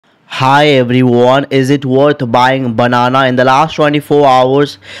Hi everyone, is it worth buying banana? In the last 24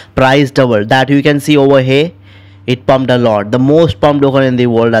 hours, price doubled. That you can see over here, it pumped a lot. The most pumped token in the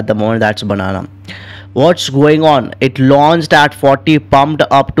world at the moment, that's banana. What's going on? It launched at 40, pumped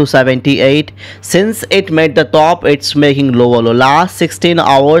up to 78. Since it made the top, it's making lower low. Last 16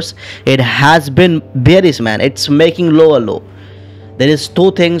 hours, it has been bearish, man. It's making lower low. There is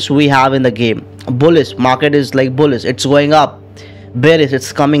two things we have in the game. Bullish market is like bullish, it's going up. Bearish,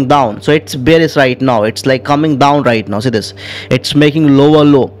 it's coming down. So it's bearish right now, it's like coming down right now. See this, it's making lower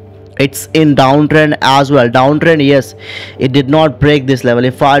low. It's in downtrend as well. Downtrend, yes, it did not break this level.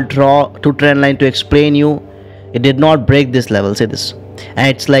 If I draw to trend line to explain you, it did not break this level. See this,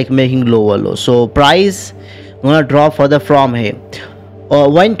 and it's like making lower low. So price gonna drop further from here.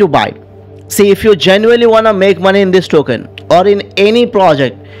 When to buy? See, if you genuinely want to make money in this token or in any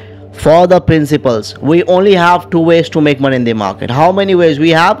project, for the principles, we only have two ways to make money in the market. How many ways we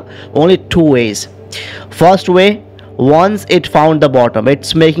have? Only two ways. First way, once it found the bottom,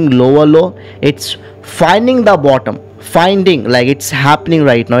 it's making lower low, it's finding the bottom, finding, like it's happening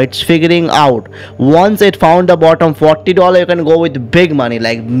right now, it's figuring out. Once it found the bottom, $40, you can go with big money,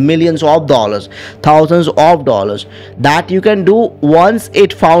 like millions of dollars, thousands of dollars. That you can do once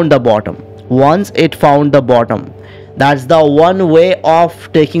it found the bottom. Once it found the bottom, that's the one way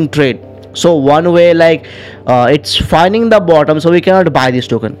of taking trade. So one way, like it's finding the bottom, so we cannot buy this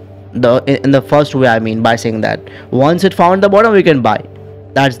token. In the first way, I mean, by saying that once it found the bottom, we can buy.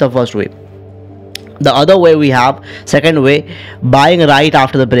 That's the first way. The other way we have, second way, buying right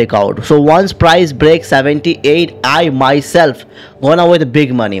after the breakout. So once price breaks 78, I myself gonna with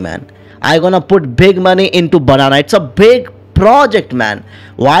big money, man. I gonna put big money into banana. It's a big project, man.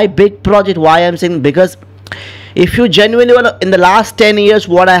 Why big project? Why I'm saying? Because if you genuinely want to, in the last 10 years,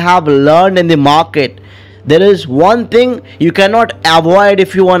 what I have learned in the market, there is one thing you cannot avoid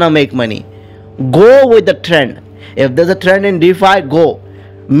if you want to make money. Go with the trend. If there's a trend in DeFi, go.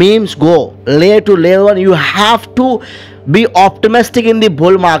 Memes, go. Layer to layer one, you have to be optimistic in the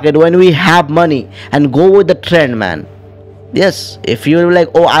bull market when we have money and go with the trend, man. Yes, if you're like,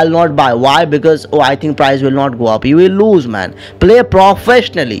 oh, I'll not buy. Why? Because, oh, I think price will not go up. You will lose, man. Play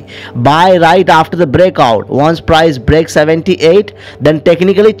professionally. Buy right after the breakout. Once price breaks 78, then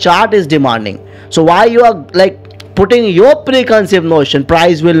technically chart is demanding. So why you are like putting your preconceived notion,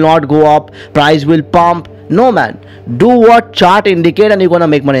 price will not go up, price will pump? No, man. Do what chart indicate and you're gonna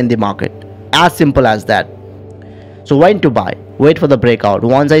make money in the market. As simple as that. So when to buy? Wait for the breakout.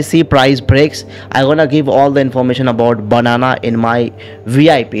 Once I see price breaks, I'm gonna give all the information about banana in my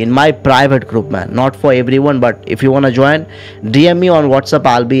VIP, in my private group, man. Not for everyone, but if you wanna join, DM me on WhatsApp.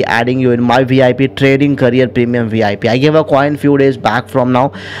 I'll be adding you in my VIP, trading career premium VIP. I gave a coin few days back from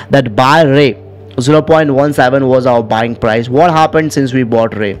now that buy Ray 0.17 was our buying price. What happened since we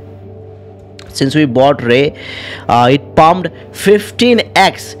bought Ray? Since we bought Ray, it pumped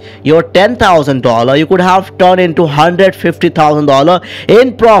 15x your $10,000. You could have turned into $150,000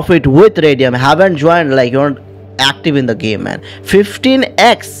 in profit with Radium. Haven't joined, like you're not active in the game, man.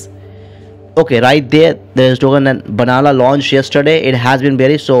 15x. Okay, right there, there's token and banana launched yesterday. It has been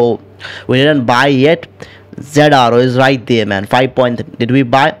bearish, so we didn't buy yet. ZRO is right there, man. 5 point. Did we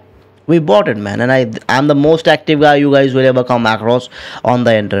buy? We bought it, man, and I'm the most active guy you guys will ever come across on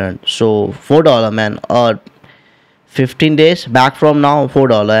the internet. So $4, man. 15 days back from now,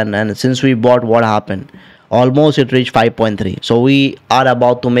 $4, and since we bought, what happened? Almost it reached 5.3. So we are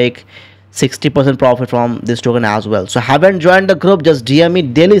about to make 60% profit from this token as well. So haven't joined the group, just DM me.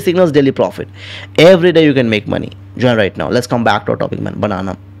 Daily signals, daily profit. Every day you can make money. Join right now. Let's come back to our topic, man.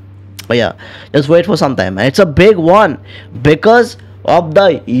 Banana. But yeah, just wait for some time, man. It's a big one because of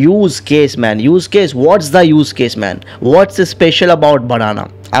the use case, man. Use case, what's the use case, man? What's special about banana?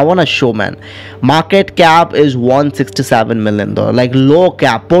 I want to show, man. Market cap is $167 million, like low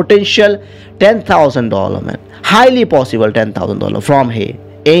cap, potential $10,000, man. Highly possible $10,000 from here.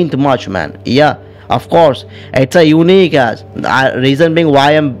 Ain't much, man. Yeah, of course, it's a unique as reason being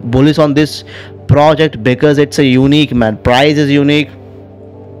why I'm bullish on this project, because it's a unique, man. Price is unique,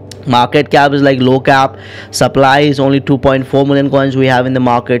 market cap is like low cap, supply is only 2.4 million coins we have in the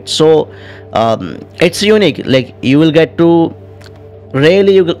market. So it's unique. Like you will get to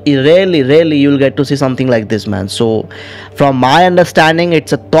rarely you'll get to see something like this, man. So from my understanding,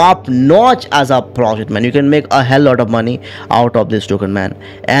 it's a top notch as a project, man. You can make a hell lot of money out of this token, man.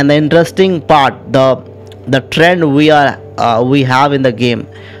 And the interesting part, the trend we have in the game,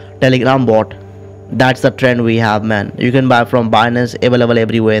 Telegram bot. That's the trend we have, man. You can buy from Binance, available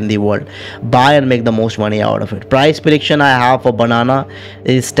everywhere in the world. Buy and make the most money out of it. Price prediction I have for banana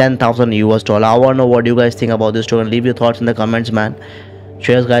is 10,000 US dollar. I want to know what you guys think about this token. Leave your thoughts in the comments, man.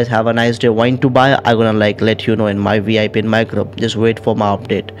 Cheers guys, have a nice day. When to buy, I'm gonna like let you know in my VIP in my group. Just wait for my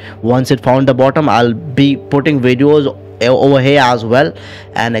update. Once it found the bottom, I'll be putting videos over here as well,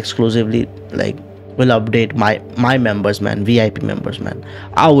 and exclusively like will update my members, man, VIP members, man.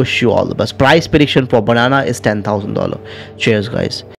 I wish you all the best. Price prediction for banana is $10,000. Cheers guys.